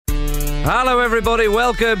Hello everybody,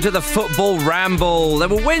 welcome to the Football Ramble. There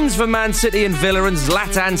were wins for Man City and Villa and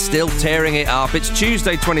Zlatan still tearing it up. It's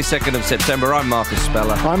Tuesday 22nd of September. I'm Marcus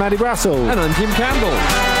Speller. I'm Andy Brassel. And I'm Jim Campbell.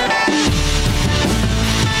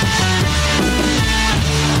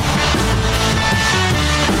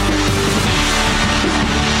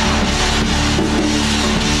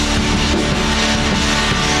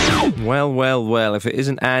 Well, if it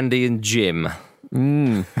isn't Andy and Jim.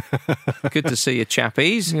 Good to see you,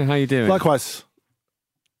 chappies. Yeah, how you doing? Likewise.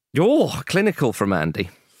 You're clinical from Andy.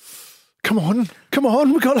 Come on.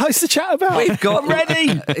 We've got loads to chat about. We've got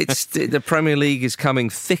ready. The Premier League is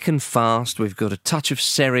coming thick and fast. We've got a touch of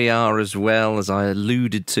Serie A as well, as I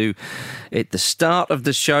alluded to at the start of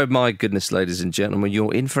the show. My goodness, ladies and gentlemen,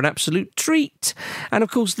 you're in for an absolute treat. And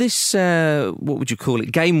of course, this what would you call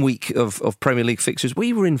it? Game week of Premier League fixtures.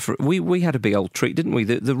 We were in for we had a big old treat, didn't we?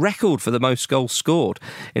 The record for the most goals scored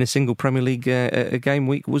in a single Premier League game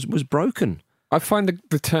week was broken. I find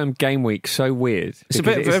the term game week so weird. It's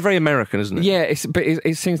very American, isn't it? Yeah,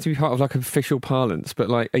 it seems to be part of like official parlance. But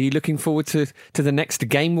like, are you looking forward to the next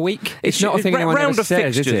game week? It's not a thing anyone ever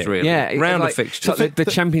says, is it? Really. Yeah, round of fixtures. It's like the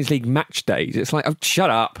Champions League match days. It's like, oh, shut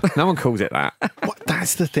up. No one calls it that.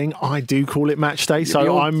 That's the thing. I do call it match day, so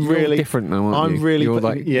you're really different now. Aren't you? I'm really you're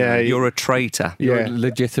like, you're a traitor. You're a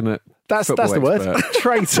legitimate. That's the word.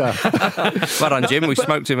 Traitor. Well done, Jim. We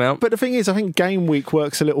smoked him out. But the thing is, I think game week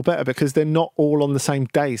works a little better because they're not all on the same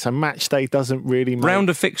day. So match day doesn't really make round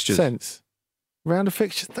of fixtures. Sense. Round of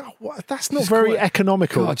fixtures. That's not very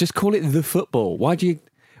economical. God, just call it the football. Why do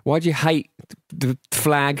you hate the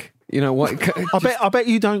flag? You know what? I bet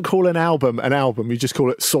you don't call an album. You just call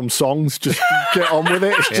it some songs. Just get on with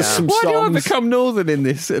it. It's just some songs. Why do I become northern in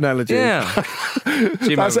this analogy? Yeah,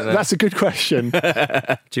 that's a good question.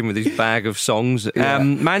 Jim with his bag of songs. Yeah.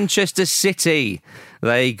 Manchester City.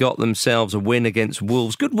 They got themselves a win against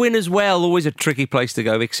Wolves. Good win as well. Always a tricky place to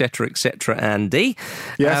go, etc., Andy.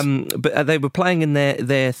 Yes. But they were playing in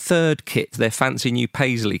their third kit, their fancy new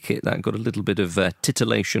Paisley kit. That got a little bit of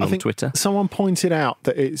titillation on Twitter. Someone pointed out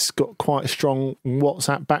that it's got quite a strong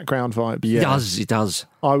WhatsApp background vibe. Yeah. It does.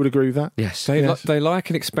 I would agree with that. Yes. They like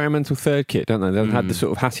an experimental third kit, don't they? They've had the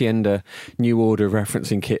sort of Hacienda New Order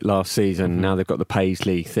referencing kit last season. Now they've got the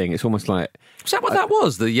Paisley thing. It's almost like... Was that what that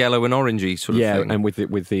was? The yellow and orangey sort of thing? Yeah, and with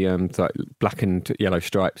the like black and yellow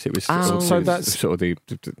stripes. It was that's sort of the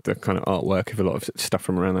kind of artwork of a lot of stuff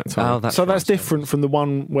from around that time. That's different from the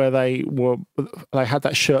one where they had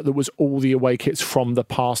that shirt that was all the away kits from the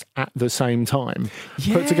past at the same time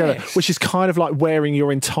put together, which is kind of like wearing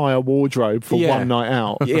your entire wardrobe for one night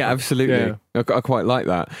out. Yeah, absolutely. Yeah. I quite like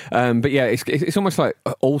that. But yeah, it's almost like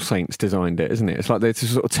All Saints designed it, isn't it? It's like they're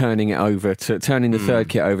sort of turning the third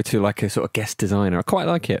kit over to like a sort of guest designer. I quite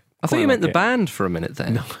like it. I thought you meant the band for a minute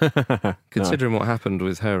then. No. Considering what happened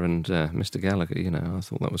with her and Mr. Gallagher, I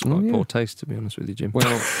thought that was quite poor taste, to be honest with you, Jim. Well,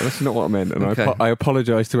 that's not what I meant, and okay. I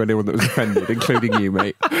apologise to anyone that was offended, including you,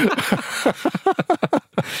 mate.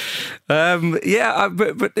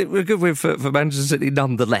 But we're good with for Manchester City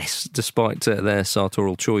nonetheless, despite their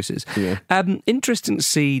sartorial choices. Yeah. Interesting to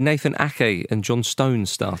see Nathan Ake and John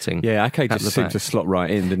Stones starting. Yeah, Ake just seemed to slot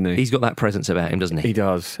right in, didn't he? He's got that presence about him, doesn't he? He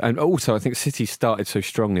does. And also, I think City started so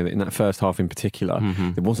strongly that in that first half in particular,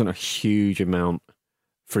 there wasn't a huge amount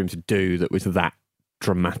for him to do that was that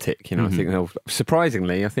dramatic. I think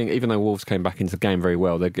surprisingly, even though Wolves came back into the game very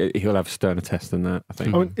well, he'll have a sterner test than that, I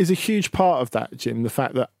think. I mean, is a huge part of that, Jim, the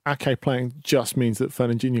fact that Ake playing just means that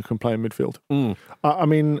Fernandinho can play in midfield. I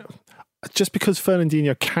mean, just because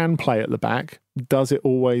Fernandinho can play at the back, does it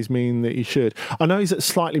always mean that he should? I know he's at a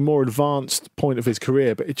slightly more advanced point of his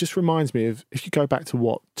career, but it just reminds me of, if you go back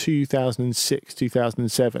to 2006,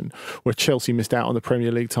 2007, where Chelsea missed out on the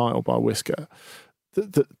Premier League title by a whisker.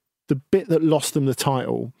 The bit that lost them the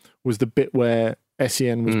title was the bit where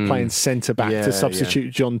Essien was playing centre-back to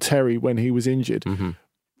substitute John Terry when he was injured.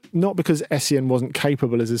 Not because Essien wasn't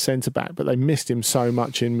capable as a centre-back, but they missed him so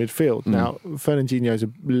much in midfield. Now, Fernandinho's a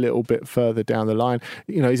little bit further down the line.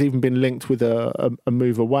 He's even been linked with a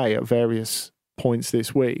move away at various points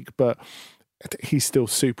this week, but he's still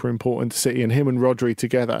super important to City, and him and Rodri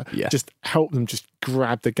together just helped them just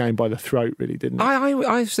grab the game by the throat, really, didn't it?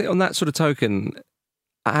 I think on that sort of token,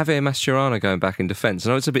 Javier Mascherano going back in defence.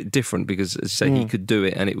 I know it's a bit different because, as you say, he could do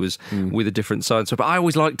it and it was with a different side. So, but I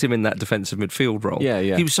always liked him in that defensive midfield role. Yeah.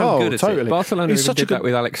 He was so good at it. Barcelona even did that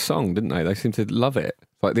with Alex Song, didn't they? They seem to love it.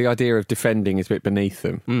 Like the idea of defending is a bit beneath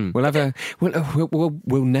them.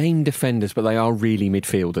 We'll name defenders, but they are really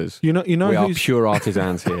midfielders. We are pure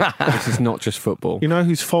artisans here. This is not just football. You know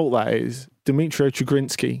whose fault that is? Dmitro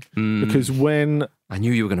Chigrinsky. Because when... I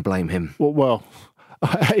knew you were going to blame him. Well,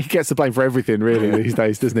 he gets the blame for everything really these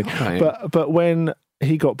days, doesn't he? Right. But when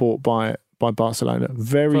he got bought by Barcelona,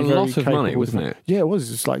 very For a lot of capable money, wasn't it? Yeah, it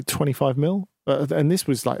was. It's like 25 mil. And this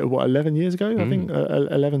was like, 11 years ago? I think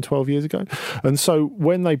 11, 12 years ago. And so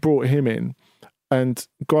when they brought him in, and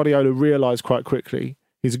Guardiola realised quite quickly,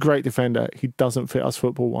 he's a great defender, he doesn't fit us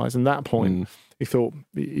football-wise. And at that point, he thought,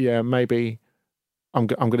 yeah, maybe I'm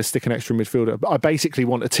going to stick an extra midfielder. But I basically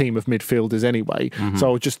want a team of midfielders anyway.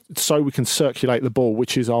 So we can circulate the ball,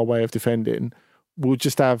 which is our way of defending. We'll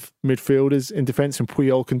just have midfielders in defence, and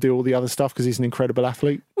Puyol can do all the other stuff because he's an incredible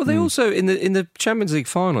athlete. Well, they also in the Champions League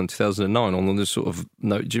final in 2009. On this sort of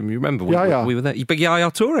note, Jim, you remember we were there. But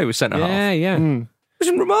Yaya Toure was centre half. Yeah. It was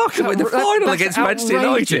remarkable in the final against Manchester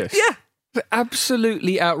United. Yeah,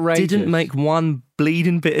 absolutely outrageous. Didn't make one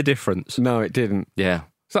bleeding bit of difference. No, it didn't. Yeah,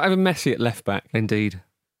 it's like having Messi at left back. Indeed.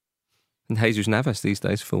 And Jesus Navas these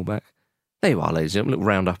days, full back. There you are, ladies and gentlemen, a little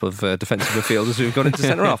roundup of defensive midfielders who've gone into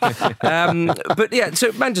centre half. But yeah,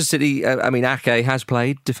 so Manchester City, Ake has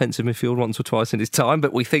played defensive midfield once or twice in his time,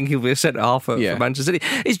 but we think he'll be a centre half for Manchester City.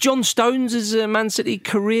 Is John Stones' Man City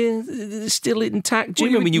career still intact,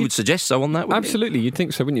 Jim? Well, you would suggest so on that, wouldn't absolutely, you'd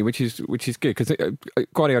think so, wouldn't you? Which is good, because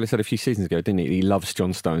Guardiola said a few seasons ago, didn't he? He loves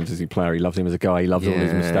John Stones as a player, he loves him as a guy, he loves all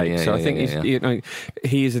his mistakes. So I think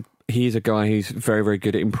he is a guy who's very, very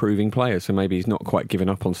good at improving players. So maybe he's not quite given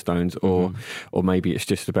up on Stones, or maybe it's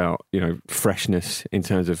just about freshness in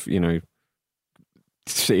terms of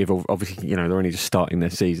City have obviously they're only just starting their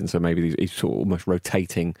season, so maybe he's sort of almost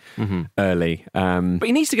rotating early. But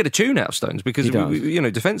he needs to get a tune out of Stones, because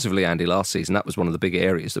defensively, Andy, last season that was one of the big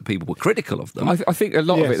areas that people were critical of them. I think a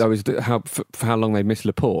lot of it though is for how long they missed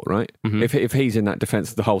Laporte, right? If he's in that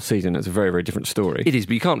defence the whole season, it's a very, very different story. It is,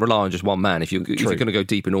 but you can't rely on just one man if you're going to go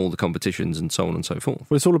deep in all the competitions and so on and so forth.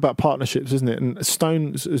 Well, it's all about partnerships, isn't it? And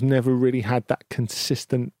Stones has never really had that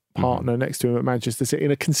consistent partner next to him at Manchester City,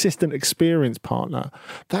 and a consistent experienced partner.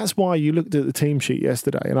 That's why you looked at the team sheet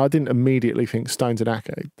yesterday, and I didn't immediately think Stones and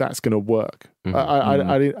Ake, that's going to work.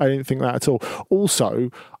 I didn't think that at all.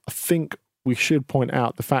 Also, I think we should point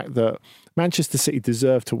out the fact that Manchester City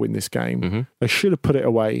deserved to win this game. They should have put it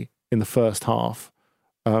away in the first half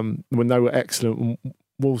when they were excellent.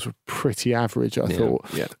 Wolves were pretty average, I thought.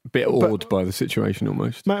 Yeah, a bit awed by the situation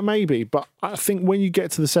almost. Maybe, but I think when you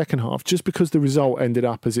get to the second half, just because the result ended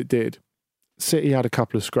up as it did, City had a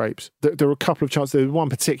couple of scrapes. There were a couple of chances. There was one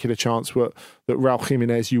particular chance that Raul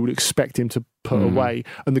Jimenez, you would expect him to put away.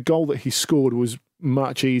 And the goal that he scored was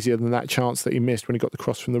much easier than that chance that he missed when he got the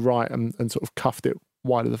cross from the right and sort of cuffed it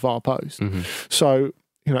wide of the far post. So,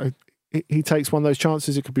 he takes one of those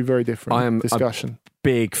chances, it could be very different. I am discussion. A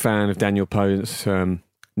big fan of Daniel Poe's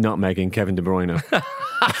nutmegging Kevin De Bruyne.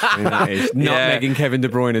 That is nutmegging Kevin De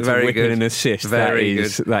Bruyne to whip in an assist. That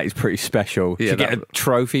is pretty special. Yeah, to get a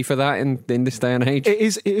trophy for that in this day and age. It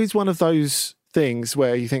is one of those things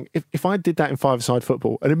where you think, if I did that in five-a-side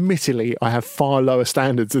football, and admittedly I have far lower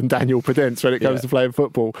standards than Daniel Podence when it comes to playing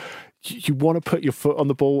football, you want to put your foot on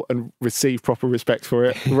the ball and receive proper respect for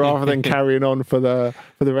it rather than carrying on for the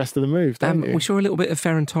rest of the move, don't you? We saw a little bit of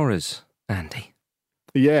Ferran Torres, Andy.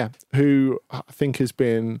 Yeah, who I think he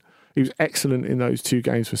was excellent in those two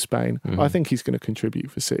games for Spain. I think he's going to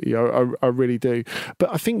contribute for City. I really do.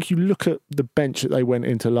 But I think you look at the bench that they went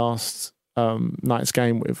into last night's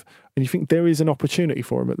game with, and you think there is an opportunity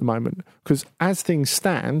for him at the moment. Because as things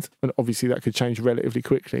stand, and obviously that could change relatively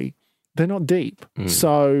quickly, they're not deep.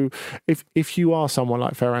 So if you are someone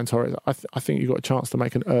like Ferran Torres, I think you've got a chance to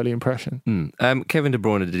make an early impression. Kevin De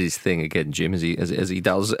Bruyne did his thing again, Jim, as he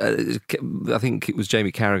does. I think it was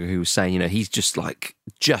Jamie Carragher who was saying, he's just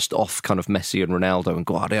off kind of Messi and Ronaldo, and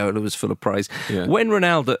Guardiola was full of praise. Yeah. When is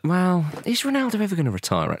Ronaldo ever going to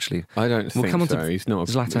retire, actually? I don't think so. He's not.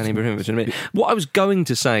 Zlatan Ibrahimović in a minute. What I was going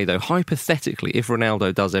to say, though, hypothetically, if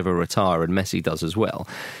Ronaldo does ever retire and Messi does as well,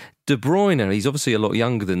 De Bruyne, he's obviously a lot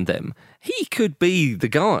younger than them. He could be the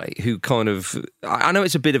guy who kind of... I know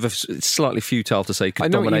it's a bit of it's slightly futile to say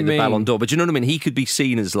could dominate the Ballon d'Or, but do you know what I mean? He could be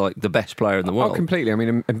seen as the best player in the world. Oh, completely. I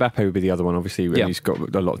mean, Mbappe would be the other one, obviously, when he's got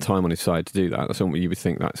a lot of time on his side to do that. That's what you would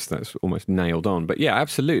think that's almost nailed on. But yeah,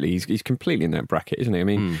 absolutely. He's completely in that bracket, isn't he? I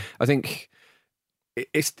mean, I think...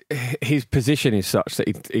 his position is such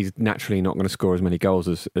that he's naturally not going to score as many goals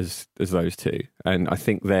as those two. And I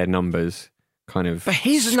think their numbers... kind of but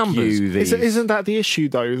his numbers isn't that the issue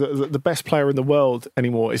though, that the best player in the world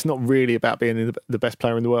anymore, it's not really about being the best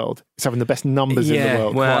player in the world, it's having the best numbers in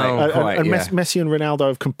the world. Messi and Ronaldo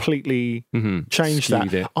have completely changed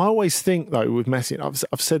that. I always think though with Messi, and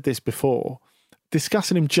I've said this before,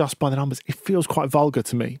 discussing him just by the numbers, it feels quite vulgar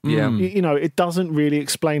to me. It doesn't really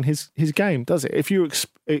explain his game, does it? If you're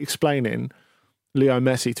explaining Leo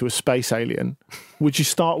Messi to a space alien, would you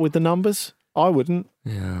start with the numbers? I wouldn't.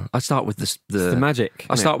 Yeah, I start with the magic.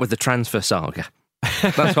 I start with the transfer saga.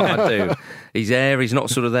 That's what I do. He's there, he's not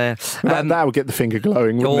sort of there. That would get the finger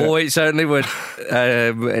glowing, wouldn't it? It certainly would.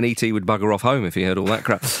 An ET would bugger off home if he heard all that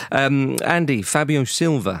crap. Andy, Fabio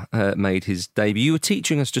Silva made his debut. You were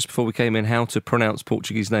teaching us just before we came in how to pronounce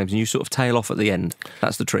Portuguese names, and you sort of tail off at the end.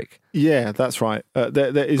 That's the trick. Yeah, that's right.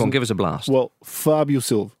 There Go on, give us a blast. Well, Fabio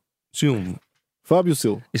Silva. Fabio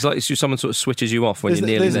Silva. It's like someone sort of switches you off when you're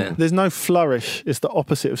nearly there. There's no flourish. It's the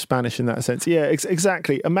opposite of Spanish in that sense. Yeah,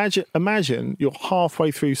 exactly. Imagine you're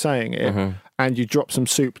halfway through saying it and you drop some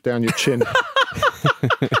soup down your chin.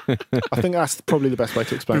 I think that's probably the best way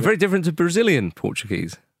to explain it. Very different to Brazilian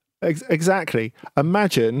Portuguese. Exactly.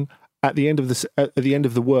 Imagine at the end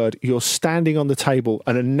of the word, you're standing on the table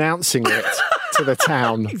and announcing it to the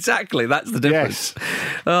town. Exactly, that's the difference. Yes.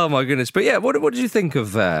 Oh my goodness! But yeah, what did you think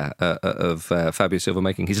of Fabio Silva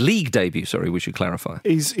making his league debut? Sorry, we should clarify.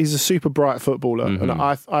 He's a super bright footballer, and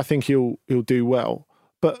I think he'll do well.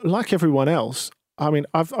 But like everyone else, I mean,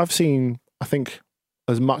 I've seen, I think,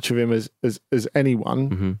 as much of him as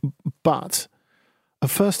anyone, but at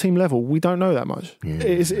first team level, we don't know that much. Yeah.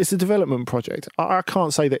 It's a development project. I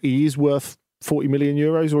can't say that he is worth 40 million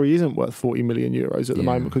euros or he isn't worth 40 million euros at the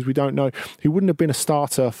moment, because we don't know. He wouldn't have been a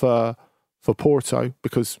starter for Porto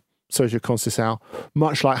because Sergio Conceição,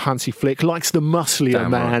 much like Hansi Flick, likes the musclier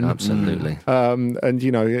man. Right, absolutely. And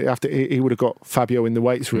you know, he would have got Fabio in the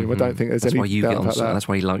weights room. I don't think there's any doubt about that. That's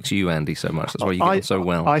why he likes you, Andy, so much. That's why you get on so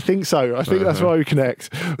well. I think so. I think that's why we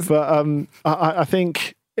connect. But I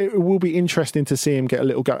think it will be interesting to see him get a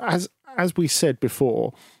little go. As we said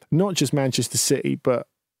before, not just Manchester City, but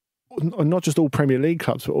not just all Premier League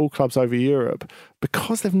clubs, but all clubs over Europe,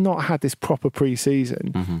 because they've not had this proper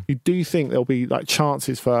pre-season, you do think there'll be like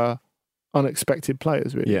chances for unexpected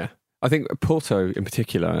players, really. Yeah. I think Porto in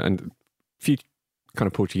particular, and a few kind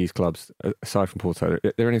of Portuguese clubs aside from Porto,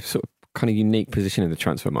 they're in a sort of kind of unique position in the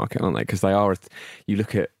transfer market, aren't they? Because they are, you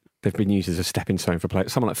look at, they've been used as a stepping stone for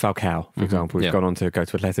players. Someone like Falcao, for example, who's gone on to go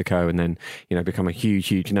to Atletico and then, you know, become a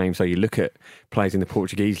huge name. So you look at players in the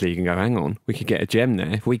Portuguese league and go, hang on, we could get a gem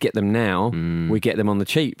there. If we get them now, we get them on the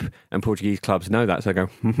cheap. And Portuguese clubs know that. So they go,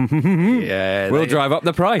 we'll drive up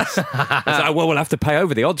the price. So, well, we'll have to pay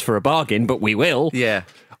over the odds for a bargain, but we will. Yeah.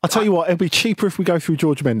 I'll tell you what, it'll be cheaper if we go through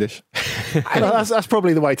George Mendes. That's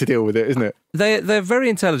probably the way to deal with it, isn't it? They're very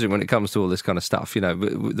intelligent when it comes to all this kind of stuff, you know,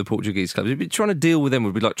 the Portuguese clubs. You'd be trying to deal with them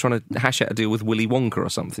would be like trying to hash out a deal with Willy Wonka or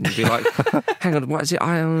something. You'd be like, hang on, what is it?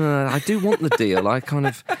 I do want the deal.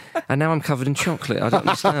 And now I'm covered in chocolate. I don't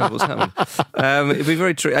understand what's happening. It'd be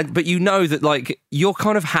very true. But you know that, like, you're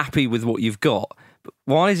kind of happy with what you've got.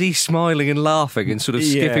 Why is he smiling and laughing and sort of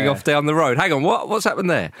skipping off down the road? Hang on, what's happened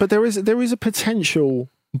there? But there is a potential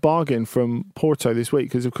bargain from Porto this week,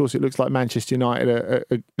 because of course it looks like Manchester United are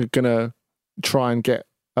going to try and get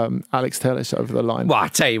Alex Telles over the line. Well, I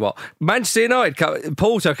tell you what, Manchester United,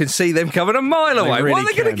 Porto can see them coming a mile away. Really, what are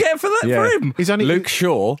they going to get for him? He's only Luke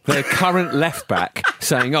Shaw, their current left back,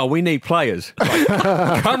 saying, "Oh, we need players. Like,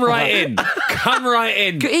 come right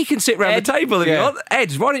in. He can sit round the table if you want.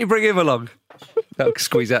 Ed, why don't you bring him along? That'll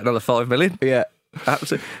squeeze out another 5 million. Yeah,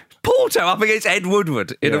 absolutely. Porto up against Ed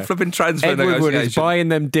Woodward in a flipping transfer negotiation. Woodward is buying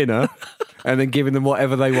them dinner and then giving them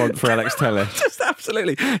whatever they want for Alex Telles. Just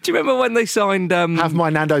absolutely. Do you remember when they signed... Have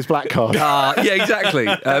my Nando's black card. Yeah, exactly.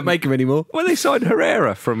 Don't make them anymore. When they signed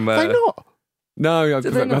Herrera from... They not? No, I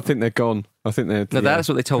think they're gone. I think they're... No, that's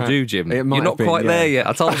what they told you, Jim. You're not been, quite there yet.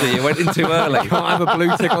 I told you went in too early. You can't have a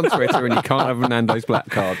blue tick on Twitter and you can't have a Nando's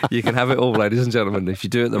black card. You can have it all, ladies and gentlemen, if you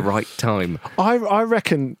do it at the right time. I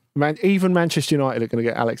reckon even Manchester United are going to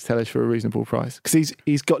get Alex Telles for a reasonable price, because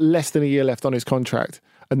he's got less than a year left on his contract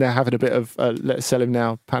and they're having a bit of let's sell him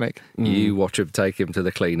now panic. You watch him take him to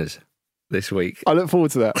the cleaners this week. I look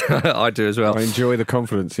forward to that. I do as well. I enjoy the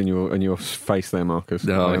confidence in your face there, Marcus.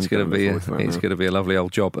 No, it's going to be a lovely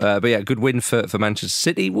old job. But yeah, good win for Manchester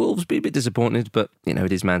City. Wolves be a bit disappointed, but you know,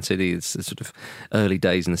 it is Man City. It's sort of early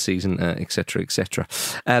days in the season, etc., etc.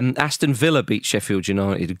 Aston Villa beat Sheffield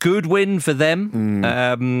United. Good win for them.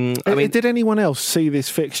 I mean, did anyone else see this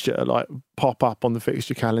fixture like pop up on the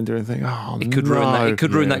fixture calendar and think, oh, it could ruin that. It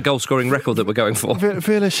could ruin that goal scoring record that we're going for.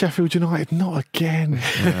 Villa, Sheffield United, not again.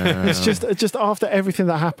 It's just after everything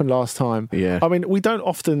that happened last time. Yeah. I mean, we don't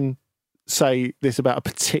often say this about a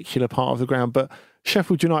particular part of the ground, but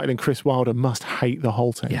Sheffield United and Chris Wilder must hate the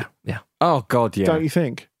whole team. Yeah. Oh God, yeah. Don't you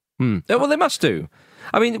think? Well, they must do.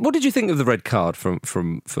 I mean, what did you think of the red card for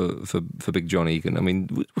Big John Egan? I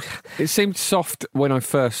mean, it seemed soft when I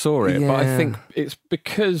first saw it, but I think it's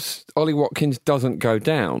because Ollie Watkins doesn't go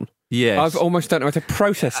down. Yes. I've almost don't know how to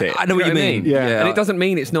process it. I know what you mean. Yeah. And it doesn't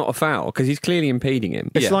mean it's not a foul because he's clearly impeding him.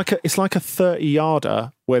 It's like a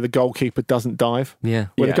 30-yarder where the goalkeeper doesn't dive. Yeah.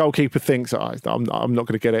 Where Yeah. the goalkeeper thinks, I'm not going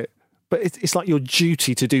to get it. But it's like your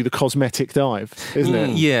duty to do the cosmetic dive, isn't it?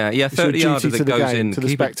 Yeah, It's your 30 yarder duty to that the goes game, in. to the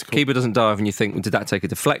spectacle. Keeper doesn't dive, and you think, did that take a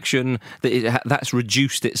deflection? That's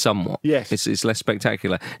reduced it somewhat. Yes. It's less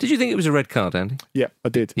spectacular. Did you think it was a red card, Andy? Yeah, I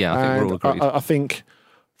did. Yeah, I think we're all agreed. I think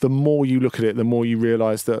the more you look at it, the more you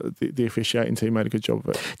realise that the officiating team made a good job of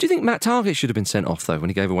it. Do you think Matt Targett should have been sent off, though, when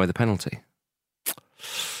he gave away the penalty?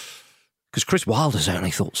 Because Chris Wilder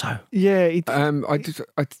certainly thought so. Yeah. I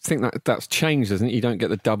think that's changed, isn't it? You don't get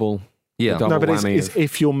the double. Yeah. The double No, but whammy it's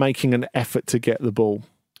if you're making an effort to get the ball.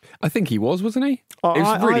 I think he wasn't he? It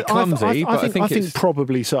was really clumsy, but I think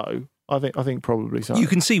probably so. I think probably so. You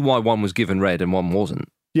can see why one was given red and one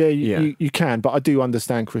wasn't. Yeah, you can, but I do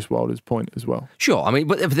understand Chris Wilder's point as well. Sure, I mean,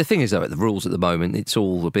 but the thing is, though, the rules at the moment, it's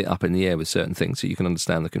all a bit up in the air with certain things, so you can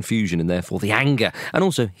understand the confusion and therefore the anger. And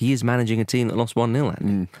also, he is managing a team that lost 1-0,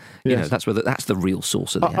 Andy. You know, that's the real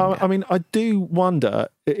source of the anger. I mean, I do wonder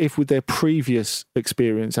if with their previous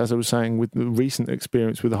experience, as I was saying, with the recent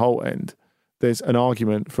experience with the whole end, there's an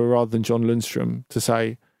argument for rather than John Lundstrom to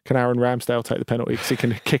say, can Aaron Ramsdale take the penalty because he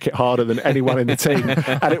can kick it harder than anyone in the team,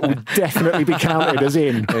 and it will definitely be counted as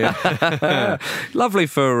in. Lovely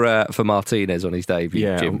for Martinez on his debut.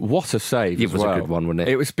 Yeah, Jim. what a save! It was a good one, wasn't it?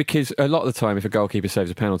 It was because a lot of the time, if a goalkeeper saves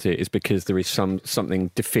a penalty, it's because there is something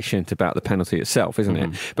deficient about the penalty itself, isn't it?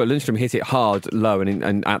 But Lundstrom hit it hard, low,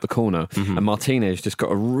 and out the corner, and Martinez just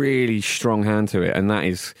got a really strong hand to it, and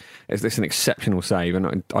it's an exceptional save,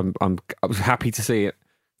 and I was happy to see it.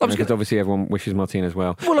 Because obviously everyone wishes Martinez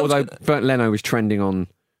well. Although Bernd Leno was trending on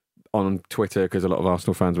Twitter because a lot of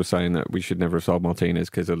Arsenal fans were saying that we should never have sold Martinez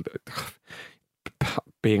because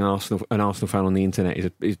being an Arsenal fan on the internet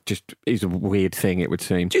is a weird thing, it would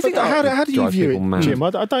seem. Do you think how do you view it, mad. Jim? I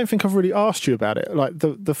don't think I've really asked you about it. Like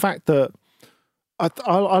the fact that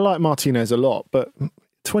I like Martinez a lot, but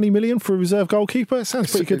 20 million for a reserve goalkeeper? It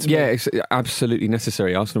sounds pretty good to me. Yeah, it's absolutely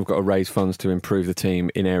necessary. Arsenal have got to raise funds to improve the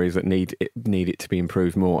team in areas that need it to be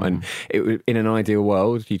improved more. And in an ideal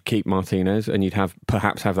world, you'd keep Martinez and you'd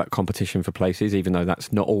perhaps have that competition for places, even though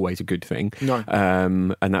that's not always a good thing. No.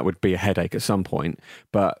 And that would be a headache at some point.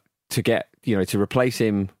 But to replace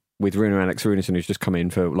him with Rune Alex Runarsson, who's just come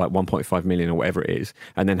in for like 1.5 million or whatever it is,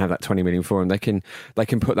 and then have that 20 million for him, they can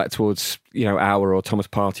put that towards our or Thomas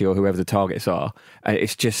Partey or whoever the targets are.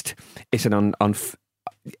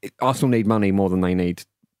 Arsenal need money more than they need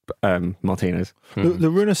Martinez.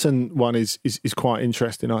 The Runarsson one is quite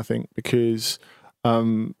interesting, I think, because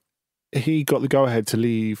he got the go ahead to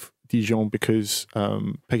leave Dijon because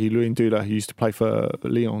Peggy Luyendula, who used to play for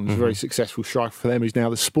Lyon, was a very successful striker for them, who's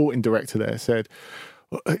now the sporting director there, said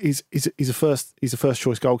he's a first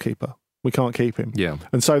choice goalkeeper. We can't keep him. Yeah.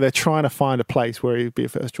 And so they're trying to find a place where he'd be a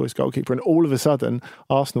first choice goalkeeper. And all of a sudden,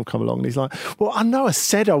 Arsenal come along and he's like, well, I know I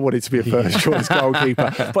said I wanted to be a first choice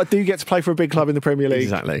goalkeeper, but I do get to play for a big club in the Premier League.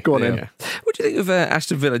 Exactly. Go on in. What do you think of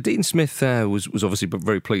Aston Villa? Dean Smith was obviously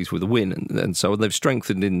very pleased with the win, and so they've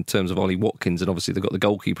strengthened in terms of Ollie Watkins, and obviously they've got the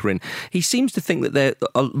goalkeeper in. He seems to think that they're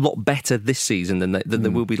a lot better this season than they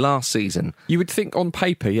will be last season. You would think on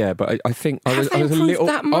paper, yeah, but I think I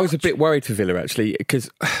was a bit worried for Villa actually, because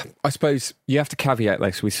I suppose you have to caveat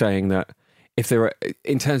this with saying that if there are,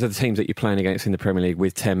 in terms of the teams that you're playing against in the Premier League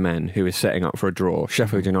with 10 men who are setting up for a draw,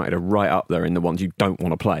 Sheffield United are right up there in the ones you don't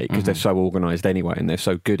want to play because they're so organised anyway and they're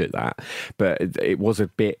so good at that. But it was a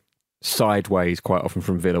bit sideways quite often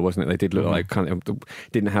from Villa, wasn't it? They did look like kind of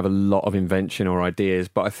didn't have a lot of invention or ideas,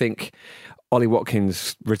 but I think Ollie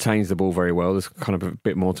Watkins retains the ball very well. There's kind of a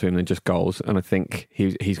bit more to him than just goals, and I think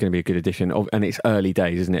he's going to be a good addition. And it's early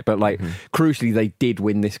days, isn't it? But crucially, they did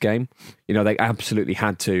win this game. They absolutely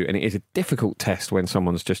had to, and it is a difficult test when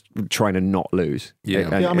someone's just trying to not lose. Yeah,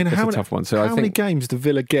 I mean, it's a tough one. So how many games do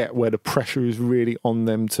Villa get where the pressure is really on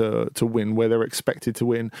them to win, where they're expected to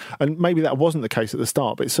win? And maybe that wasn't the case at the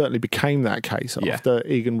start, but it certainly became that case after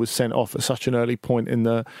Egan was sent off at such an early point in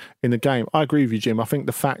the game. I agree with you, Jim. I think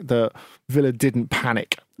the fact that Villa didn't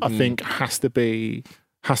panic, I think has to be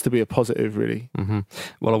a positive, really.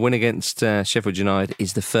 Well, a win against Sheffield United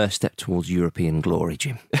is the first step towards European glory,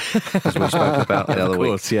 Jim, as we spoke about the other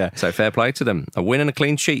week. Yeah. So fair play to them. A win and a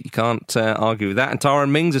clean sheet. You can't argue with that. And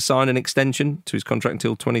Tyrone Mings has signed an extension to his contract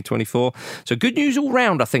until 2024. So good news all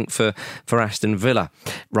round, I think, for Aston Villa.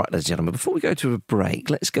 Right, ladies and gentlemen, before we go to a break,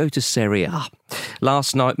 let's go to Serie A.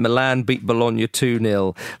 Last night, Milan beat Bologna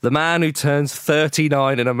 2-0. The man who turns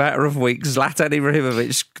 39 in a matter of weeks, Zlatan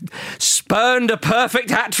Ibrahimović, Spurned a perfect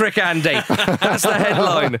hat-trick, Andy. That's the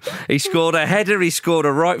headline. He scored a header, he scored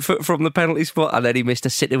a right foot from the penalty spot, and then he missed a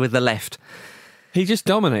sitter with the left. He just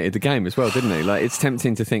dominated the game as well, didn't he? Like, it's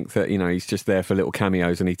tempting to think that, he's just there for little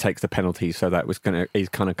cameos and he takes the penalties, so that he's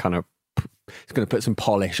going to put some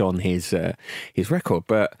polish on his record.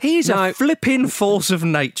 But he's a flipping force of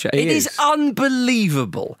nature. It is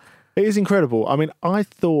unbelievable. It is incredible. I mean, I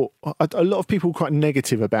thought a lot of people were quite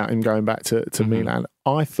negative about him going back to Milan.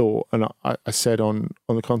 I thought, and I said on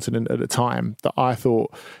the continent at the time, that I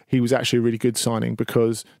thought he was actually a really good signing,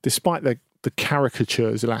 because despite the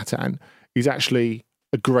caricature Zlatan, he's actually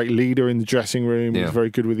a great leader in the dressing room. He's very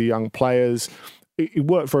good with the young players. It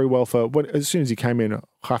worked very well as soon as he came in,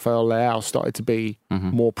 Rafael Leao started to be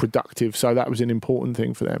more productive, so that was an important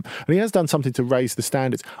thing for them. And he has done something to raise the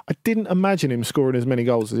standards. I didn't imagine him scoring as many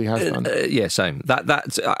goals as he has done. Yeah, same.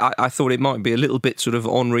 I thought it might be a little bit sort of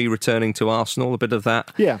Henry returning to Arsenal, a bit of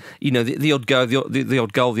that. Yeah, the odd goal, the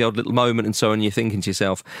odd goal, the odd little moment, and so on. You're thinking to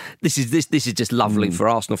yourself, this is just lovely for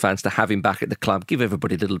Arsenal fans to have him back at the club. Give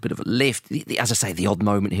everybody a little bit of a lift. As I say, the odd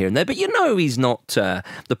moment here and there, but he's not the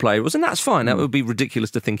player he was, and that's fine. That would be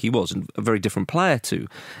ridiculous to think he was, and a very different player to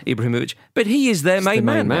Ibrahimović, but he is their main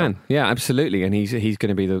man. Yeah, absolutely, and he's going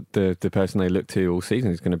to be the person they look to all season.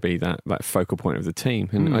 He's going to be that focal point of the team.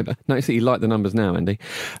 And I notice that you like the numbers now, Andy.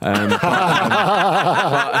 Runs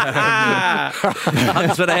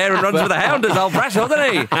for the hare and runs for the hound, as old Bradshaw,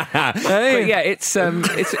 doesn't he? But yeah,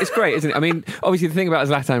 it's great, isn't it? I mean, obviously the thing about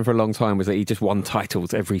Zlatan for a long time was that he just won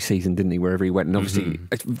titles every season, didn't he? Wherever he went, and obviously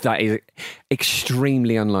that is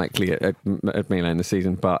extremely unlikely at Milan this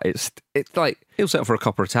season. But it's like he'll settle for a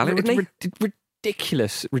Coppa Italia, wouldn't he?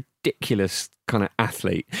 Ridiculous kind of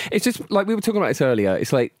athlete. It's just like we were talking about this earlier.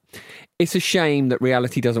 It's like it's a shame that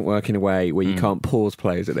reality doesn't work in a way where you can't pause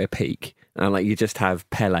players at their peak. And like you just have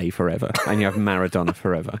Pele forever and you have Maradona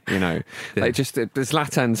forever, Like just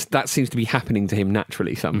Zlatan's, that seems to be happening to him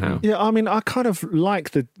naturally somehow. Yeah, I mean, I kind of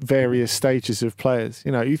like the various stages of players.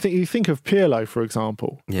 You think of Pirlo, for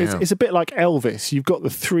example. Yeah. It's a bit like Elvis. You've got the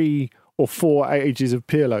 3 or 4 ages of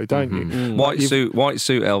Pirlo, don't you? White suit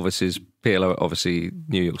Elvis is Pirlo, obviously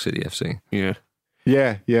New York City FC.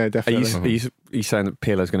 Yeah, definitely. Are you saying that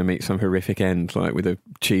Pirlo's going to meet some horrific end, like with a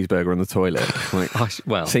cheeseburger on the toilet?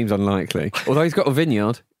 Like, seems unlikely. Although he's got a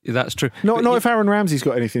vineyard. That's true. Not if Aaron Ramsey's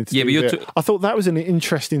got anything to do with it. I thought that was an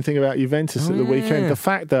interesting thing about Juventus at the weekend. The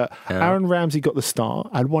fact that Aaron Ramsey got the start,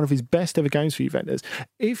 had one of his best ever games for Juventus.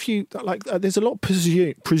 There's a lot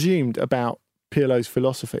presumed about Pirlo's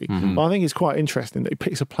philosophy. But I think it's quite interesting that he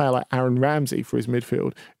picks a player like Aaron Ramsey for his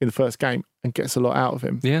midfield in the first game and gets a lot out of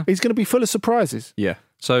him. Yeah. He's going to be full of surprises. Yeah.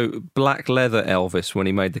 So black leather Elvis, when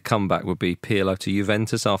he made the comeback, would be Pirlo to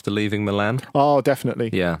Juventus after leaving Milan? Oh, definitely.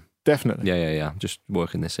 Yeah. Definitely. Yeah. Just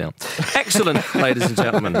working this out. Excellent, ladies and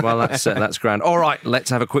gentlemen. Well, that's grand. All right, let's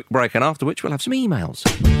have a quick break, and after which we'll have some emails.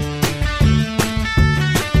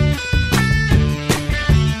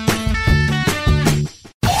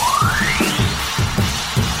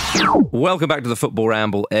 Welcome back to the Football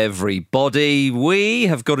Ramble, everybody. We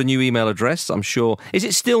have got a new email address, I'm sure. Is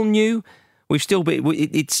it still new?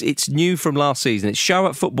 It's new from last season. It's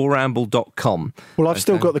show@footballramble.com. Well, I've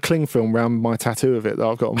still got the cling film around my tattoo of it that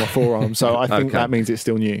I've got on my forearm, so I think that means it's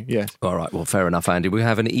still new, yes. All right, well, fair enough, Andy. We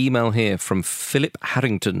have an email here from Philip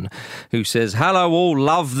Harrington, who says, "Hello all,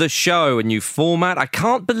 love the show, a new format. I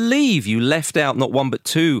can't believe you left out not one but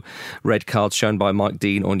 2 red cards shown by Mike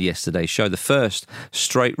Dean on yesterday's show. The first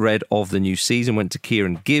straight red of the new season went to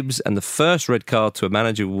Kieran Gibbs, and the first red card to a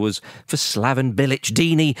manager was for Slaven Bilic.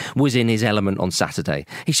 Dini was in his element on Saturday.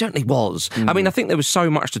 He certainly was. I mean, I think there was so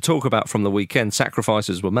much to talk about from the weekend.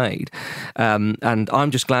 Sacrifices were made. And I'm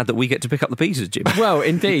just glad that we get to pick up the pieces, Jim. Well,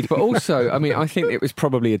 indeed. But also, I mean, I think it was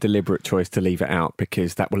probably a deliberate choice to leave it out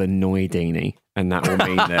because that will annoy Dini. And that will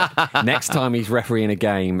mean that next time he's refereeing a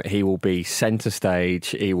game, he will be centre stage.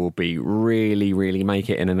 He will be really, really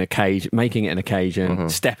making it an occasion,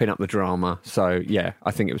 stepping up the drama. So, yeah, I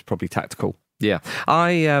think it was probably tactical. Yeah,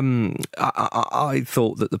 I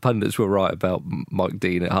thought that the pundits were right about Mike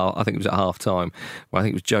Dean I think it was at half time. Well, I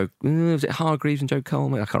think it was was it Hargreaves and Joe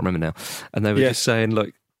Coleman? I can't remember now. And they were just saying,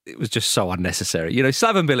 look, it was just so unnecessary.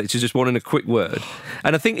 Slaven Bilic is just wanting a quick word.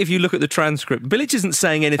 And I think if you look at the transcript, Bilic isn't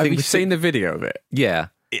saying anything. Have you seen the video of it? Yeah.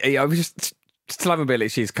 I was just... Slaven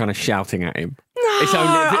Bilic is kind of shouting at him. No,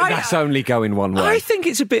 that's only going one way. I think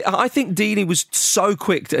it's a bit... I think Dini was so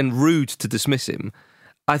quick and rude to dismiss him.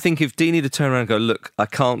 I think if Deeney had turned around and go, look, I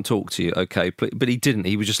can't talk to you, okay, but he didn't.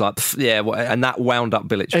 He was just like, yeah, and that wound up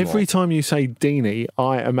Bilic more. Every time you say Deeney,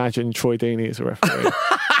 I imagine Troy Deeney as a referee.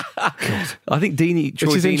 I think Deeney...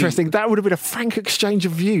 Which is interesting. That would have been a frank exchange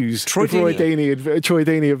of views. Troy Deeney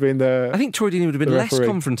had been the... I think Troy Deeney would have been less referee.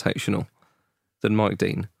 confrontational than Mike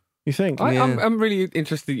Dean. You think? I'm really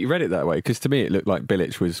interested that you read it that way, because to me it looked like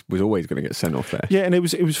Bilic was always going to get sent off there. Yeah, and it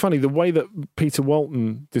was funny. The way that Peter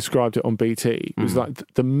Walton described it on BT was like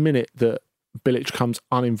the minute that Bilic comes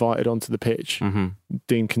uninvited onto the pitch,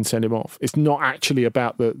 Dean can send him off. It's not actually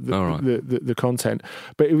about the content,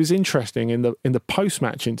 but it was interesting in the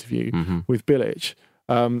post-match interview with Bilic.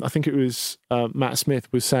 I think it was Matt Smith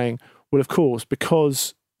was saying, well, of course,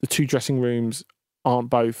 because the two dressing rooms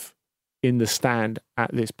aren't both in the stand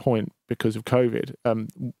at this point because of COVID,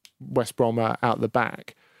 West Brom are out the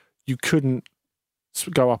back, you couldn't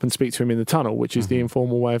go up and speak to him in the tunnel, which is the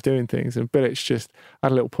informal way of doing things. And Bilic just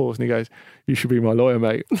had a little pause and he goes, you should be my lawyer,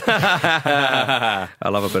 mate. I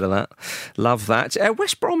love a bit of that. Love that.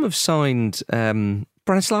 West Brom have signed Branislav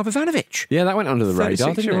Ivanović. Yeah, that went under the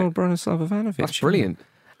radar, didn't it? Branislav Ivanović. That's brilliant.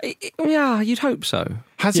 Yeah, you'd hope so.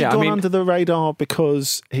 Has it gone under the radar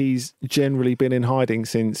because he's generally been in hiding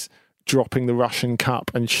since dropping the Russian Cup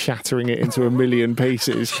and shattering it into a million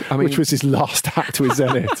pieces, which was his last act with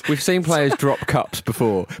Zenit? We've seen players drop cups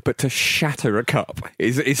before, but to shatter a cup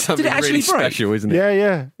is something really special, isn't it?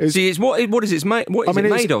 Yeah. See, it's what is it made? What is it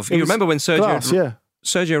made of? You remember when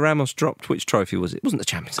Sergio Ramos dropped, which trophy was it? It wasn't the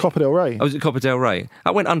Champions League. Copa del Rey. Oh, was it Copa del Rey?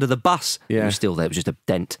 That went under the bus. It was still there. It was just a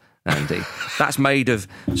dent, Andy. That's made of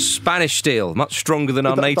Spanish steel, much stronger than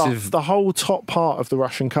our native... The whole top part of the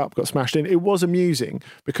Russian Cup got smashed in. It was amusing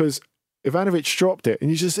because Ivanović dropped it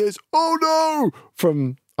and he just says, oh no,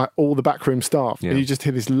 from all the backroom staff. Yeah. And you just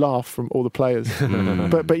hear this laugh from all the players.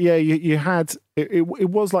 But yeah, you had... It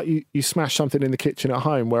was like you smashed something in the kitchen at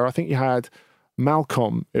home, where I think you had...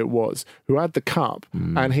 Malcolm, who had the cup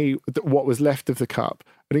and what was left of the cup,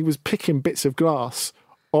 and he was picking bits of glass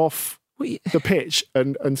off the pitch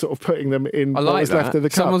and sort of putting them in what was left of the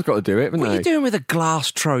cup. Someone's got to do it, haven't they? What are you doing with a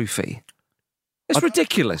glass trophy? It's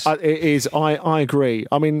ridiculous. It is. I agree.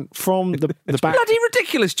 I mean, from the back... bloody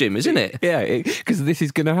ridiculous, Jim, isn't it? Yeah, because this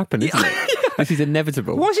is going to happen, isn't it? This is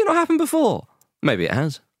inevitable. Why has it not happened before? Maybe it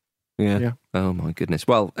has. Yeah. Oh, my goodness.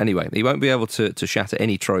 Well, anyway, he won't be able to shatter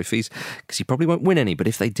any trophies because he probably won't win any, but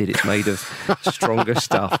if they did, it's made of stronger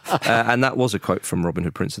stuff. And that was a quote from Robin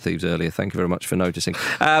Hood, Prince of Thieves earlier. Thank you very much for noticing.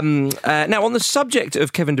 Now, on the subject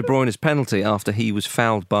of Kevin De Bruyne's penalty after he was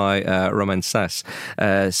fouled by Romain Sass,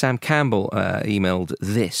 Sam Campbell emailed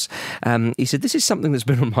this. He said, this is something that's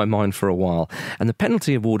been on my mind for a while, and the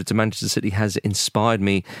penalty awarded to Manchester City has inspired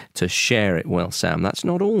me to share it. Well, Sam, that's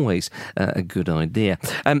not always a good idea.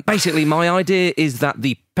 Basically, my idea is that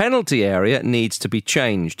the penalty area needs to be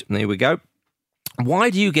changed. There we go. Why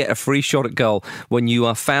do you get a free shot at goal when you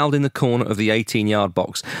are fouled in the corner of the 18-yard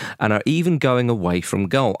box and are even going away from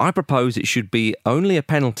goal? I propose it should be only a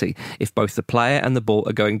penalty if both the player and the ball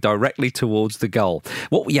are going directly towards the goal.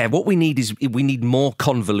 What we need is more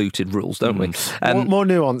convoluted rules, don't we? More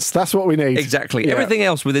nuance. That's what we need. Exactly. Yeah. Everything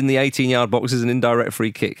else within the 18-yard box is an indirect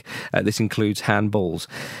free kick. This includes handballs.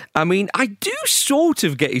 I mean, I do sort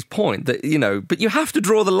of get his point that, but you have to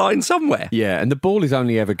draw the line somewhere. Yeah, and the ball is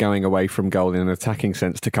only ever going away from goal in an attacking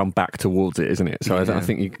sense to come back towards it, isn't it? So I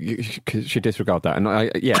think you should disregard that.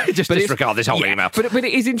 And just disregard this whole email. But it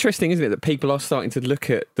is interesting, isn't it, that people are starting to look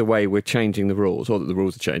at the way we're changing the rules, or that the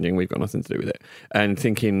rules are changing. We've got nothing to do with it, and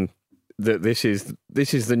thinking that this is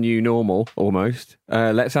the new normal almost.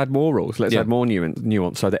 Let's add more rules. Let's add more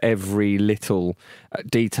nuance so that every little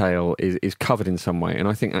detail is covered in some way. And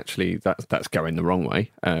I think actually that's going the wrong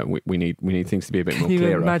way. We need things to be a bit more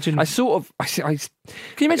clearer. Imagine?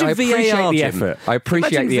 Can you imagine VAR? The effort. I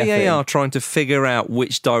appreciate the effort. VAR trying to figure out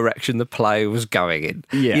which direction the player was going in.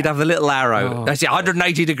 Yeah. You'd have the little arrow. That's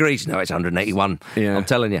 180 degrees. No, it's 181. Yeah. I'm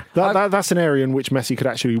telling you. That's an area in which Messi could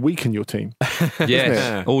actually weaken your team.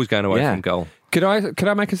 Yes, always going away from goal. Could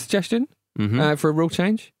I make a suggestion for a rule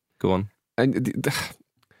change? Go on. And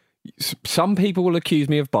some people will accuse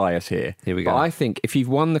me of bias here. Here we go. But I think if you've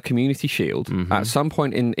won the Community Shield at some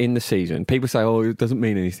point in the season, people say, "Oh, it doesn't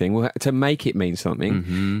mean anything." Well, to make it mean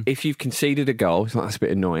something, if you've conceded a goal, it's like, that's a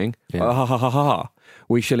bit annoying. Yeah.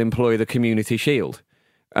 We shall employ the Community Shield.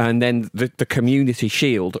 And then the Community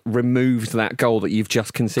Shield removes that goal that you've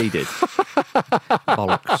just conceded.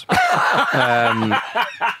 Bollocks.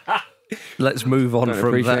 Let's move on from that.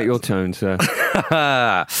 Appreciate your tone, sir.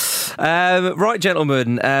 Right,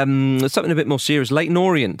 gentlemen, something a bit more serious. Leyton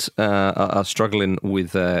Orient are struggling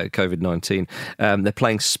with COVID-19. They're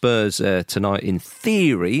playing Spurs tonight in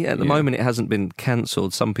theory. At the moment, it hasn't been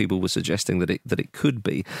cancelled. Some people were suggesting that it could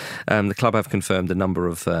be. The club have confirmed a number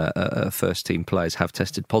of first-team players have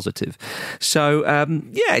tested positive. So,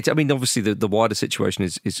 obviously the wider situation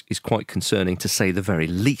is quite concerning, to say the very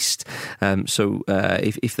least.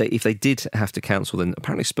 If they did have to cancel, then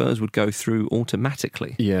apparently Spurs would go through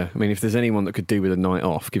automatically. Yeah, I mean, if there's anyone that could do with a night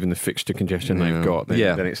off, given the fixture congestion they've got,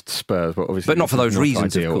 then it's Spurs. But obviously, not for those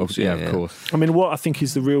reasons, ideal. of course. Of course. I mean, what I think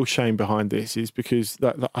is the real shame behind this is because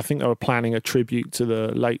I think they were planning a tribute to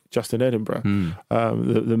the late Justin Edinburgh,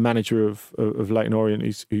 the manager of Leyton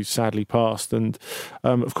Orient, who's sadly passed, and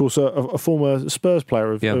of course a former Spurs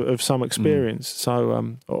player of some experience.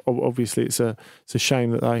 So obviously, it's a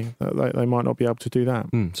shame that they might not be able to do that.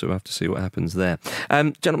 So we'll have to see what happens there.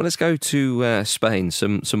 Gentlemen, let's go to Spain.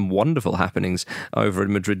 Some wonderful happenings over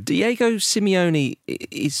in Madrid. Diego Simeone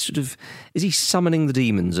is he summoning the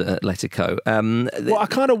demons at Atletico? Well, I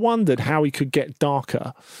kind of wondered how he could get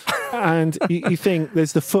darker. And you think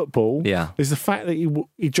there's the football, there's the fact that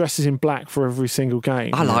he dresses in black for every single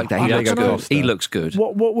game. I like that. He looks good.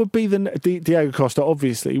 What would be Diego Costa?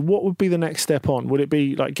 Obviously, what would be the next step on? Would it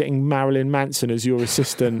be like getting Marilyn Manson as your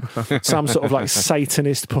assistant, some sort of like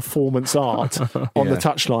Satanist performance art on the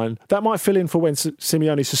touchline? That might fill in for when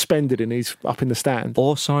Simeone's suspended and he's up in the stand.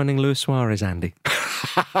 Or signing Luis Suarez, Andy.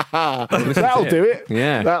 That'll do it.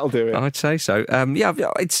 Yeah, that'll do it. I'd say so.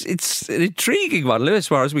 It's an intriguing one. Luis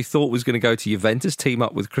Suarez, we thought, was going to go to Juventus, team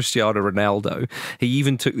up with Cristiano Ronaldo. He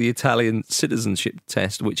even took the Italian citizenship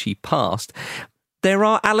test, which he passed. There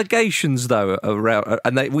are allegations, though, around,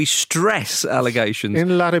 and we stress allegations.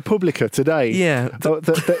 In La Repubblica today. Yeah.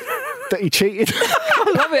 That he cheated.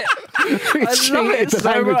 I love it. I love it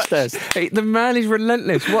so much. The man is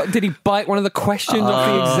relentless. What, did he bite one of the questions off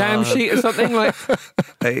the exam sheet or something? Like,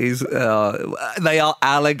 they are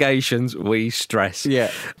allegations, we stress.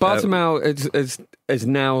 Yeah. Bartomeu has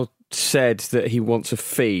now said that he wants a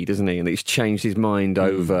fee, doesn't he? And that he's changed his mind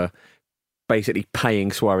over basically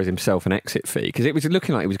paying Suarez himself an exit fee, because it was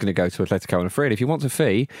looking like he was going to go to Atletico on a free. If he wants a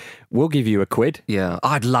fee, we'll give you £1. Yeah,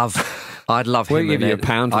 I'd love him. We'll give you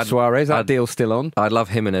 £1 for Suarez. That deal's still on. I'd love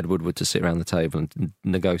him and Ed Woodward to sit around the table and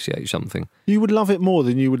negotiate something. You would love it more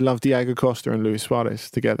than you would love Diego Costa and Luis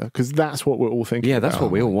Suarez together, because that's what we're all thinking. Yeah, that's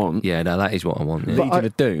what we all want. Yeah, no, that is what I want. Yeah. Legion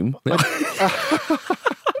of Doom.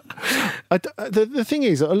 The thing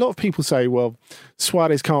is, a lot of people say, well,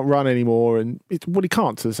 Suarez can't run anymore, and he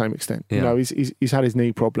can't to the same extent. Yeah. You know, he's had his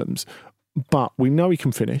knee problems, but we know he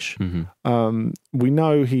can finish. We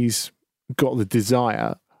know he's got the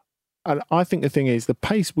desire, and I think the thing is, the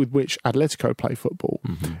pace with which Atletico play football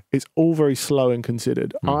is all very slow and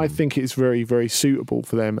considered. I think it's very, very suitable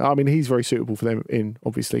for them. I mean, he's very suitable for them in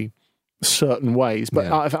obviously certain ways, but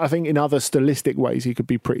I think in other stylistic ways he could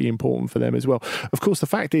be pretty important for them as well. Of course, the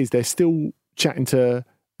fact is they're still chatting to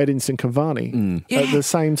Edinson Cavani at the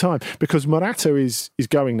same time, because Morata is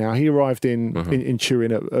going now. He arrived in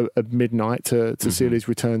Turin at midnight to seal his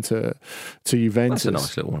return to Juventus. That's a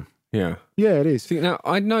nice little one. Yeah, it is. See, now,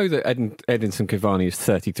 I know that Edinson Cavani is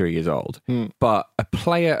 33 years old, but a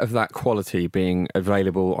player of that quality being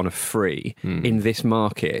available on a free in this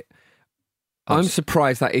market, I'm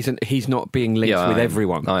surprised that he's not being linked with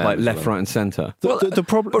everyone, like left, right and centre. The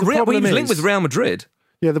problem is linked with Real Madrid.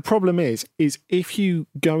 Yeah, the problem is if you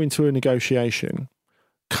go into a negotiation,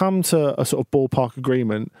 come to a sort of ballpark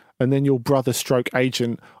agreement, and then your brother stroke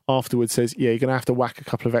agent afterwards says, yeah, you're going to have to whack a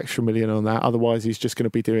couple of extra million on that, otherwise he's just going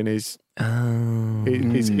to be doing his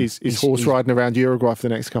horse riding around Uruguay for the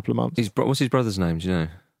next couple of months. What's his brother's name, do you know?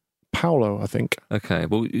 Paolo, I think. Okay,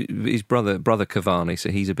 well, his brother Cavani,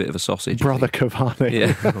 so he's a bit of a sausage. Brother Cavani.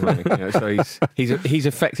 Yeah. So he's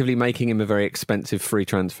effectively making him a very expensive free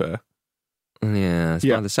transfer. Yeah,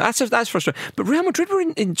 that's frustrating. But Real Madrid were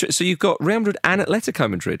so you've got Real Madrid and Atletico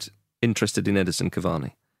Madrid interested in Edinson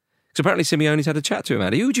Cavani. Because apparently Simeone's had a chat to him,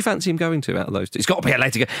 Andy. Who would you fancy him going to out of those two? It's got to be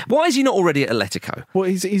Atletico. Why is he not already at Atletico? Well,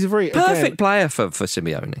 he's a very perfect player for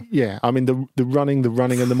Simeone. Yeah, I mean the running,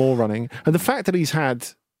 and the more running, and the fact that he's had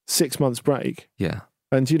 6 months break. Yeah.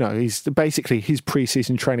 And, you know, he's basically his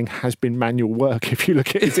pre-season training has been manual work. If you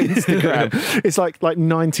look at his Instagram, it's like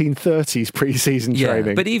 1930s pre-season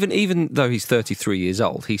training. But even though he's 33 years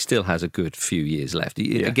old, he still has a good few years left.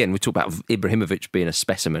 Again, we talk about Ibrahimović being a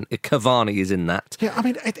specimen. Cavani is in that. Yeah, I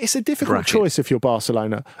mean, it's a difficult choice if you're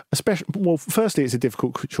Barcelona. Firstly, it's a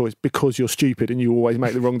difficult choice because you're stupid and you always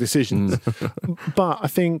make the wrong decisions. But I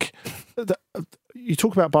think that you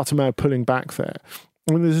talk about Bartomeu pulling back there.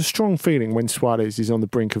 I mean, there's a strong feeling when Suarez is on the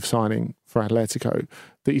brink of signing for Atletico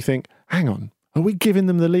that you think, hang on, are we giving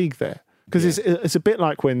them the league there? Because it's a bit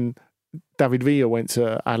like when David Villa went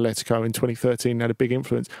to Atletico in 2013 and had a big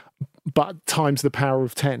influence, but times the power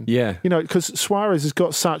of 10. Yeah. You know, because Suarez has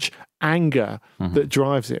got such anger that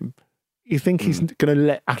drives him. You think he's going to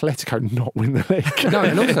let Atletico not win the league? No,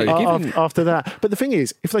 and also after that. But the thing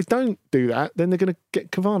is, if they don't do that, then they're going to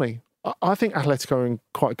get Cavani. I think Atletico are in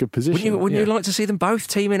quite a good position. Wouldn't you like to see them both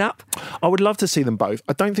teaming up? I would love to see them both.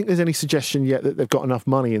 I don't think there's any suggestion yet that they've got enough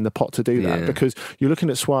money in the pot to do that, because you're looking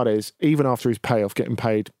at Suarez, even after his payoff, getting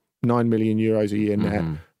paid €9 million a year net.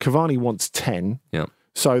 Cavani wants 10. Yeah.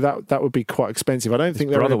 So that would be quite expensive. I don't think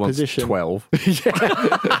they're in a position. 12. And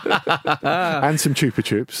some Chupa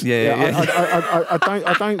Chups.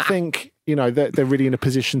 I don't think they're really in a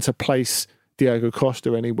position to place Diego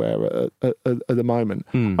Costa anywhere at the moment.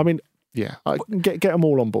 I mean, get them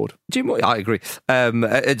all on board. Jim, I agree.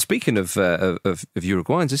 And speaking of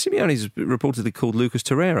Uruguayans, Simeone's reportedly called Lucas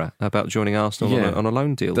Torreira about joining Arsenal on a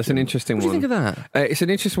loan deal. That's an interesting one. What do you think of that? It's an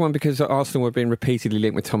interesting one because Arsenal were being repeatedly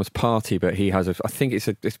linked with Thomas Partey, but he has, I think it's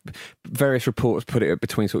various reports put it at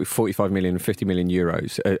between sort of 45 million and 50 million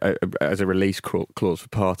euros as a release clause for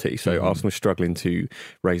Partey. So Arsenal are struggling to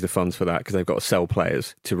raise the funds for that because they've got to sell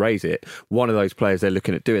players to raise it. One of those players they're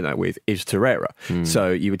looking at doing that with is Torreira. So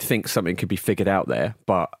you would think something could be figured out there,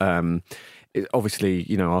 but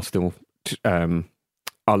obviously, Arsenal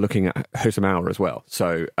are looking at Husam as well.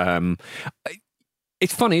 So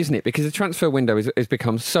it's funny, isn't it? Because the transfer window has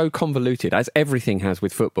become so convoluted, as everything has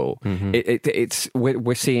with football.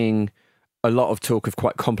 We're seeing a lot of talk of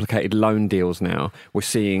quite complicated loan deals now. We're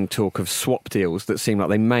seeing talk of swap deals that seem like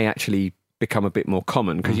they may actually become a bit more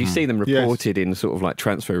common, because you see them reported in sort of like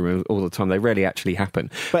transfer rooms all the time. They rarely actually happen.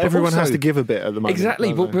 But everyone has to give a bit at the moment.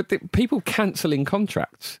 Exactly, but people cancelling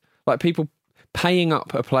contracts, like people paying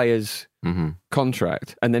up a player's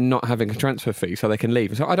contract and then not having a transfer fee so they can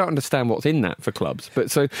leave. So I don't understand what's in that for clubs. But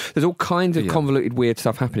so there's all kinds of convoluted, weird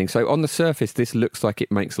stuff happening. So on the surface, this looks like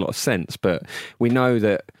it makes a lot of sense, but we know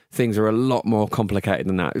that things are a lot more complicated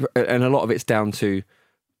than that, and a lot of it's down to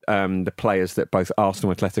the players that both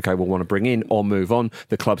Arsenal and Atletico will want to bring in or move on,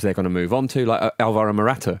 the clubs they're going to move on to. Like Alvaro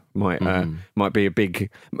Morata might be a big...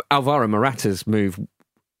 Alvaro Morata's move,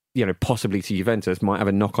 possibly to Juventus, might have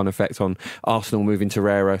a knock-on effect on Arsenal moving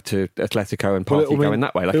Torreira to Atletico and Partey going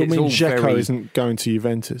that way. Like, it's all Dzeko isn't going to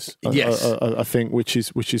Juventus, I think, which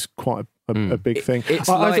is quite a big thing.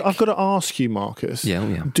 I've got to ask you, Marcus,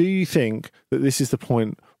 do you think that this is the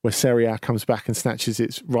point where Serie A comes back and snatches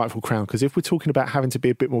its rightful crown? Because if we're talking about having to be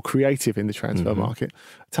a bit more creative in the transfer market,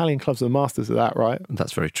 Italian clubs are the masters of that, right?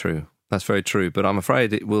 That's very true. That's very true, but I'm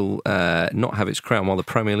afraid it will not have its crown while the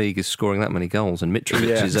Premier League is scoring that many goals, and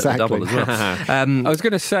Mitrovic is at the double as well. I was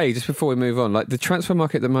going to say, just before we move on, like the transfer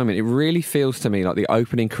market at the moment, it really feels to me like the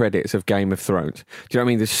opening credits of Game of Thrones. Do you know what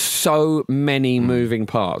I mean? There's so many moving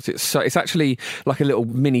parts. It's actually like a little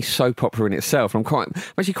mini soap opera in itself. I'm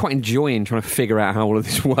actually quite enjoying trying to figure out how all of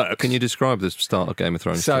this works. Can you describe the start of Game of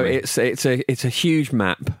Thrones? So it's a huge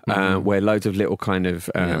map where loads of little kind of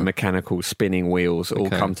mechanical spinning wheels all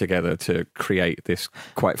come together to create this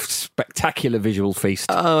quite spectacular visual feast.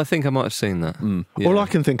 Oh, I think I might have seen that. All I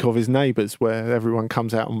can think of is Neighbours, where everyone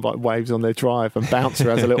comes out and like waves on their drive and Bouncer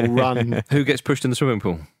has a little run. Who gets pushed in the swimming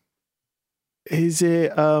pool? Is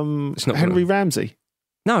it Henry Ramsey?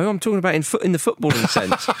 No, I'm talking about in the footballing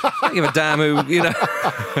sense. I don't give a damn who,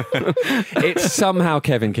 It's somehow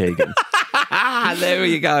Kevin Keegan. There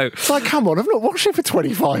you go. It's like, come on, I've not watched it for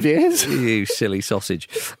 25 years. You silly sausage.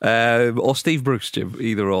 Or Steve Bruce, Jim,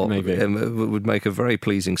 either or. Maybe. Would make a very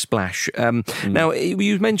pleasing splash. Now,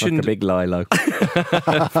 you mentioned... Like a big Lilo.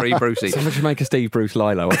 Free Brucey. Someone should make a Steve Bruce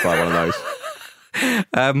Lilo. I'd buy one of those.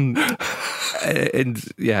 And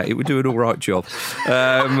yeah, it would do an all right job.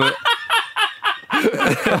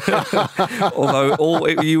 Although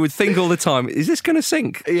you would think all the time, is this going to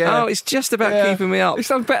sink? Oh, it's just about keeping me up. It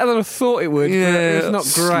sounds better than I thought it would. Yeah, but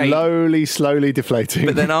it's not great. Slowly deflating.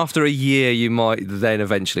 But then after a year, you might then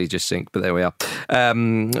eventually just sink. But there we are.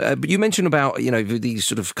 But you mentioned about these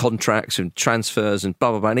sort of contracts and transfers and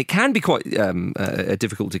blah blah blah, and it can be quite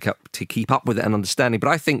difficult to keep up with it and understanding. But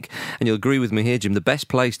I think, and you'll agree with me here, Jim, the best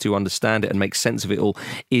place to understand it and make sense of it all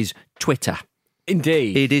is Twitter.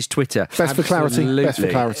 Indeed. It is Twitter. Best for clarity.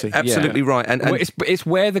 Absolutely right. And it's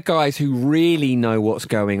where the guys who really know what's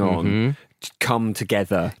going on come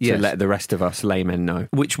together to let the rest of us laymen know.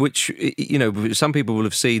 Which some people will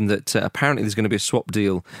have seen that apparently there's going to be a swap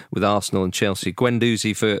deal with Arsenal and Chelsea.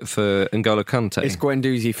 Guendouzi for N'Golo Kante. It's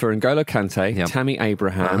Guendouzi for N'Golo Kante, Tammy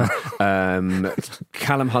Abraham,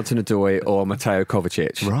 Callum Hudson-Odoi or Mateo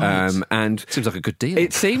Kovacic. Right. And seems like a good deal.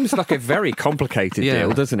 It seems like a very complicated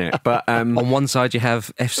deal, doesn't it? But on one side you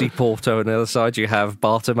have FC Porto, and on the other side you have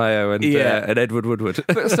Bartomeu and Edward Woodward.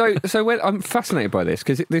 But so I'm fascinated by this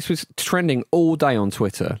because this was trending all day on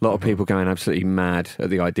Twitter. A lot of people going absolutely mad at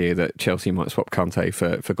the idea that Chelsea might swap Kante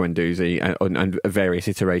for Guendouzi and various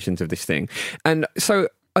iterations of this thing. And so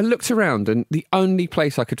I looked around, and the only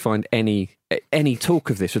place I could find any talk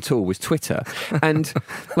of this at all was Twitter. And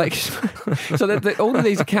like, so all of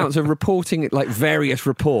these accounts are reporting like various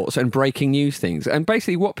reports and breaking news things. And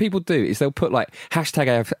basically what people do is they'll put like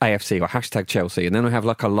hashtag AFC or hashtag Chelsea, and then they'll have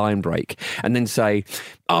like a line break and then say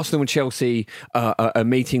Arsenal and Chelsea are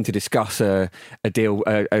meeting to discuss a deal,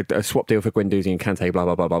 a swap deal for Guendouzi and Kante, blah,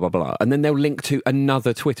 blah, blah, blah, blah, blah. And then they'll link to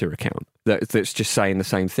another Twitter account that's just saying the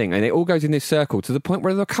same thing. And it all goes in this circle to the point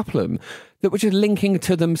where there are a couple of them that were just linking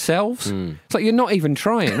to themselves. It's like, you're not even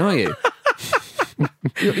trying, are you?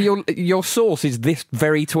 Your source is this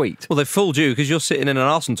very tweet. Well, they've fooled you because you're sitting in an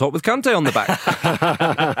Arsenal top with Kante on the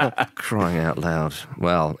back. Crying out loud.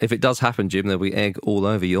 Well, if it does happen, Jim, there'll be egg all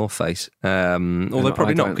over your face. Although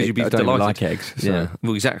probably not, because you'd be delighted. I don't like eggs. So yeah,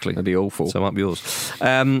 well, exactly. That'd be awful. So up yours.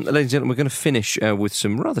 Ladies and gentlemen, we're going to finish with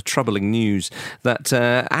some rather troubling news that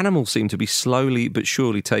animals seem to be slowly but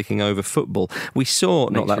surely taking over football. We saw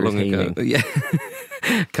not that long ago. Yeah.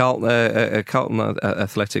 Carlton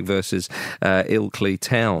Athletic versus Ilkley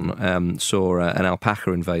Town saw an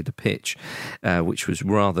alpaca invade the pitch, which was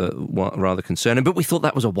rather concerning. But we thought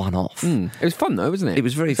that was a one-off. It was fun though, wasn't it? It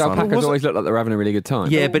was very fun. Alpacas always look like they're having a really good time.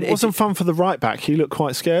 Yeah, but it wasn't fun for the right back. He looked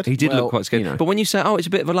quite scared. He did look quite scared. But when you say, it's a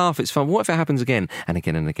bit of a laugh, it's fun. What if it happens again and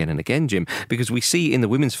again and again and again, Jim? Because we see in the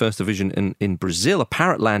women's first division in Brazil a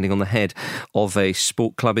parrot landing on the head of a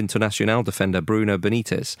Sport Club Internacional defender, Bruno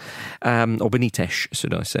Benitez, or Benitez,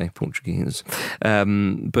 should I say, Portuguese.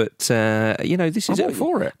 But this is I'm all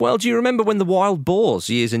for it. Well, do you remember when the wild boars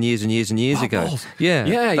years and years and years and years ago? Balls. Yeah.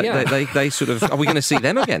 They sort of. Are we going to see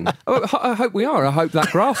them again? I hope we are. I hope that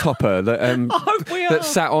grasshopper that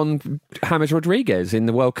sat on James Rodriguez in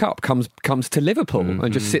the World Cup comes to Liverpool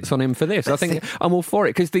and just sits on him for this. I think I'm all for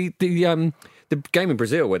it because the game in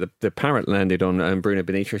Brazil where the parrot landed on Bruno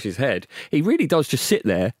Benitez's head, he really does just sit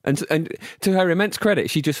there, and to her immense credit,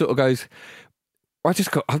 she just sort of goes, I'm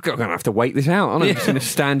going to have to wait this out, aren't I? I'm just going to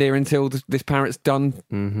stand here until this parrot's done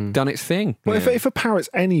its thing. Well, if a parrot's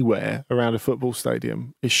anywhere around a football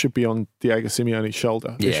stadium, it should be on Diego Simeone's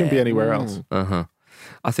shoulder. It shouldn't be anywhere else.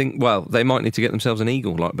 I think, they might need to get themselves an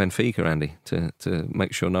eagle like Benfica, Andy, to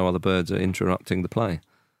make sure no other birds are interrupting the play.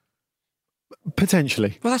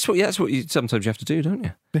 Potentially. Well, that's what you sometimes you have to do, don't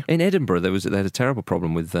you? Yeah. In Edinburgh, they had a terrible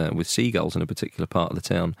problem with seagulls in a particular part of the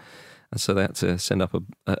town. And so they had to send up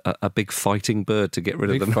a big fighting bird to get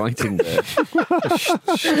rid of them. Fighting bird.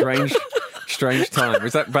 Strange time.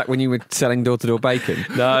 Was that back when you were selling door-to-door bacon?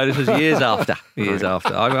 No, this was years after.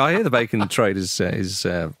 I hear the bacon trade is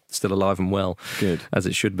still alive and well. Good. As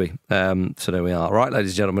it should be. So there we are. Right,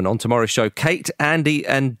 ladies and gentlemen, on tomorrow's show, Kate, Andy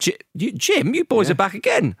and Jim, you boys are back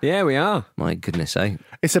again. Yeah, we are. My goodness, eh?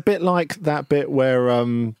 It's a bit like that bit where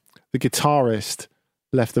the guitarist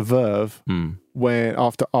left the Verve when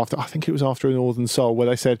after I think it was after a Northern Soul, where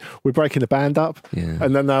they said we're breaking the band up,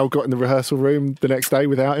 and then they all got in the rehearsal room the next day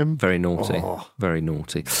without him. Very naughty. Very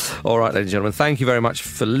naughty. All right, ladies and gentlemen, thank you very much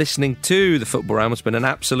for listening to the Football Round. It's been an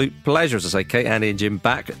absolute pleasure. As I say, Kate, Andy and Jim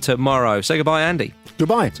back tomorrow. Say goodbye, Andy.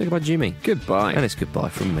 Goodbye. Say goodbye, Jimmy. Goodbye. And it's goodbye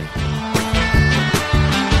from me.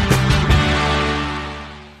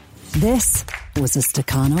 This was a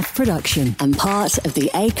Stakhanov production and part of the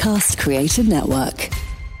Acast Creative Network.